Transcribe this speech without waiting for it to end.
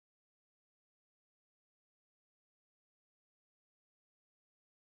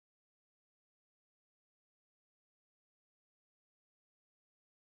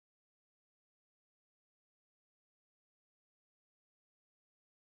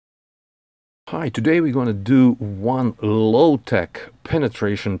Hi, today we're going to do one low-tech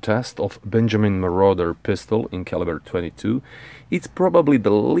penetration test of Benjamin Marauder pistol in caliber 22. It's probably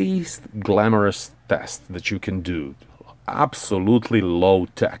the least glamorous test that you can do. Absolutely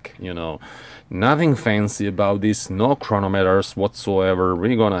low-tech, Nothing fancy about this, no chronometers whatsoever.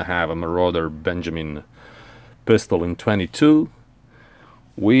 We're going to have a Marauder Benjamin pistol in 22.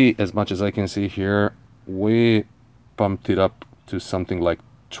 As much as I can see here, we pumped it up to something like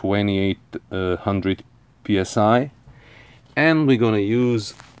 2800 psi, and we're gonna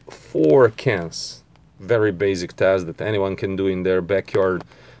use 4 cans. Very basic test that anyone can do in their backyard.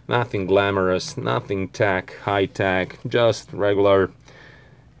 Nothing glamorous, nothing high tech, just regular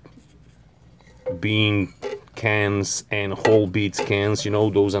bean cans and whole beads cans.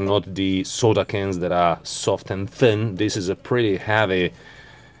 Those are not the soda cans that are soft and thin. This is a pretty heavy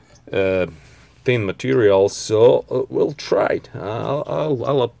thin material, so we'll try it.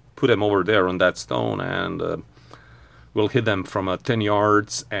 I'll put them over there on that stone, and we'll hit them from 10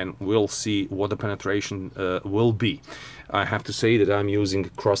 yards, and we'll see what the penetration will be. I have to say that I'm using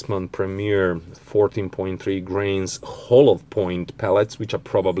Crossman Premier 14.3 grains hollow point pellets, which are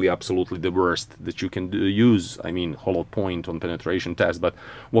probably absolutely the worst that you can use. I mean, hollow point on penetration test, but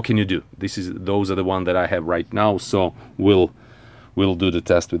what can you do? Those are the ones that I have right now, so we'll do the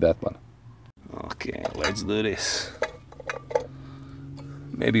test with that one. Okay, let's do this.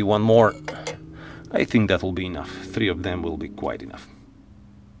 Maybe one more. I think that will be enough. 3 of them will be quite enough.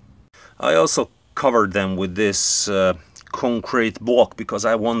 I also covered them with this concrete block because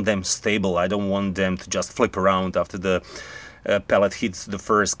I want them stable. I don't want them to just flip around after the pellet hits the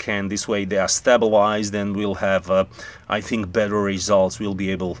first can. This way they are stabilized, and we'll have, I think, better results. We'll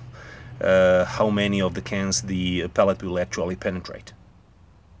be able how many of the cans the pellet will actually penetrate.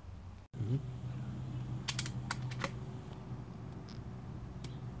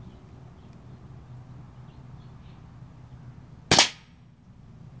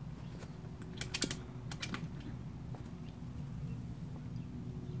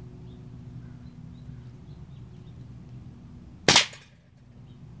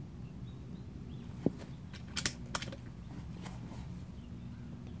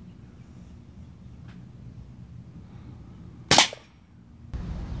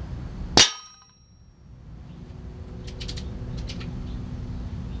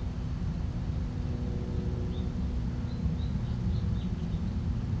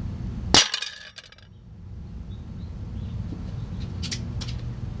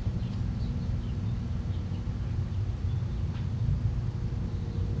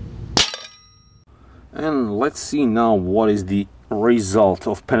 And let's see now what is the result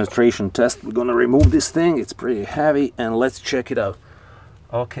of penetration test. We're gonna remove this thing, it's pretty heavy, and let's check it out.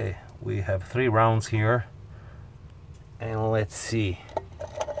 Okay, we have 3 rounds here, and let's see.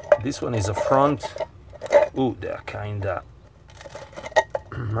 This one is a front. Ooh, they're kinda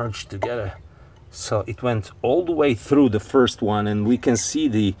merged together. So it went all the way through the first one, and we can see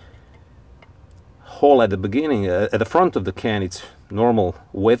the hole at the beginning. At the front of the can it's normal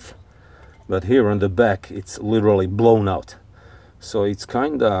width, but here on the back it's literally blown out. So it's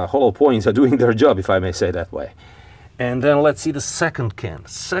kinda hollow points are doing their job, if I may say that way. And then let's see the second can.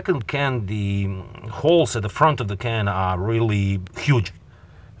 Second can, the holes at the front of the can are really huge,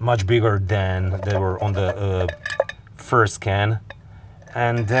 much bigger than they were on the first can.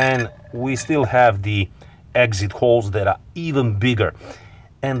 And then we still have the exit holes that are even bigger.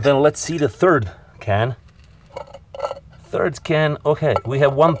 And then let's see the third can. Third can, okay, we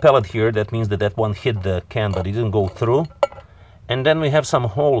have 1 pellet here. That means that one hit the can, but it didn't go through. And then we have some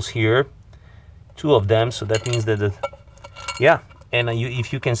holes here, 2 of them, so that means that, yeah. And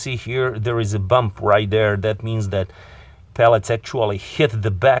if you can see here, there is a bump right there. That means that pellets actually hit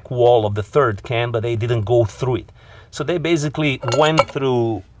the back wall of the third can, but they didn't go through it. So they basically went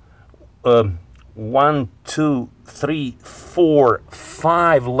through 1, 2, 3, 4,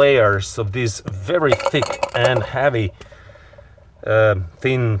 5 layers of this very thick and heavy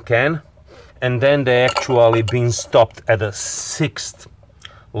thin can, and then they actually been stopped at a 6th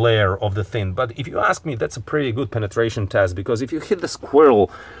layer of the thin. But if you ask me, that's a pretty good penetration test, because if you hit the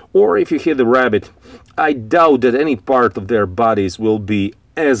squirrel or if you hit the rabbit, I doubt that any part of their bodies will be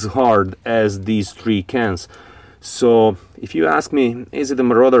as hard as these 3 cans. So if you ask me, is it a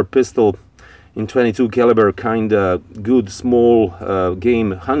Marauder pistol in 22 caliber kinda good small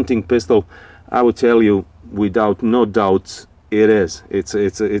game hunting pistol, I would tell you without no doubts it is. It's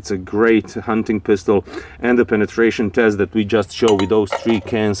a great hunting pistol, and the penetration test that we just showed with those 3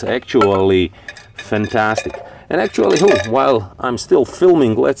 cans actually fantastic. And actually, while I'm still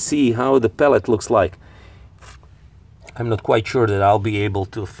filming, let's see how the pellet looks like. I'm not quite sure that I'll be able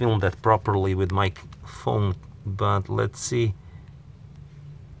to film that properly with my phone, but let's see.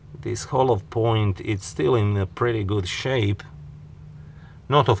 This hollow point, it's still in a pretty good shape.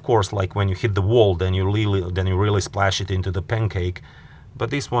 Not, of course, like when you hit the wall, then you really splash it into the pancake. But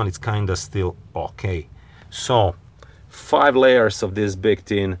this one is kind of still okay. So 5 layers of this big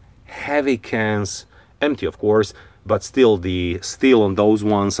tin, heavy cans, empty of course, but still the steel on those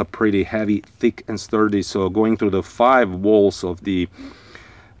ones are pretty heavy, thick and sturdy. So going through the 5 walls of the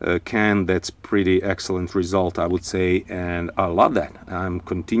can, that's pretty excellent result, I would say, and I love that. I'm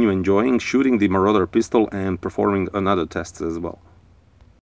continue enjoying shooting the Marauder pistol and performing another tests as well.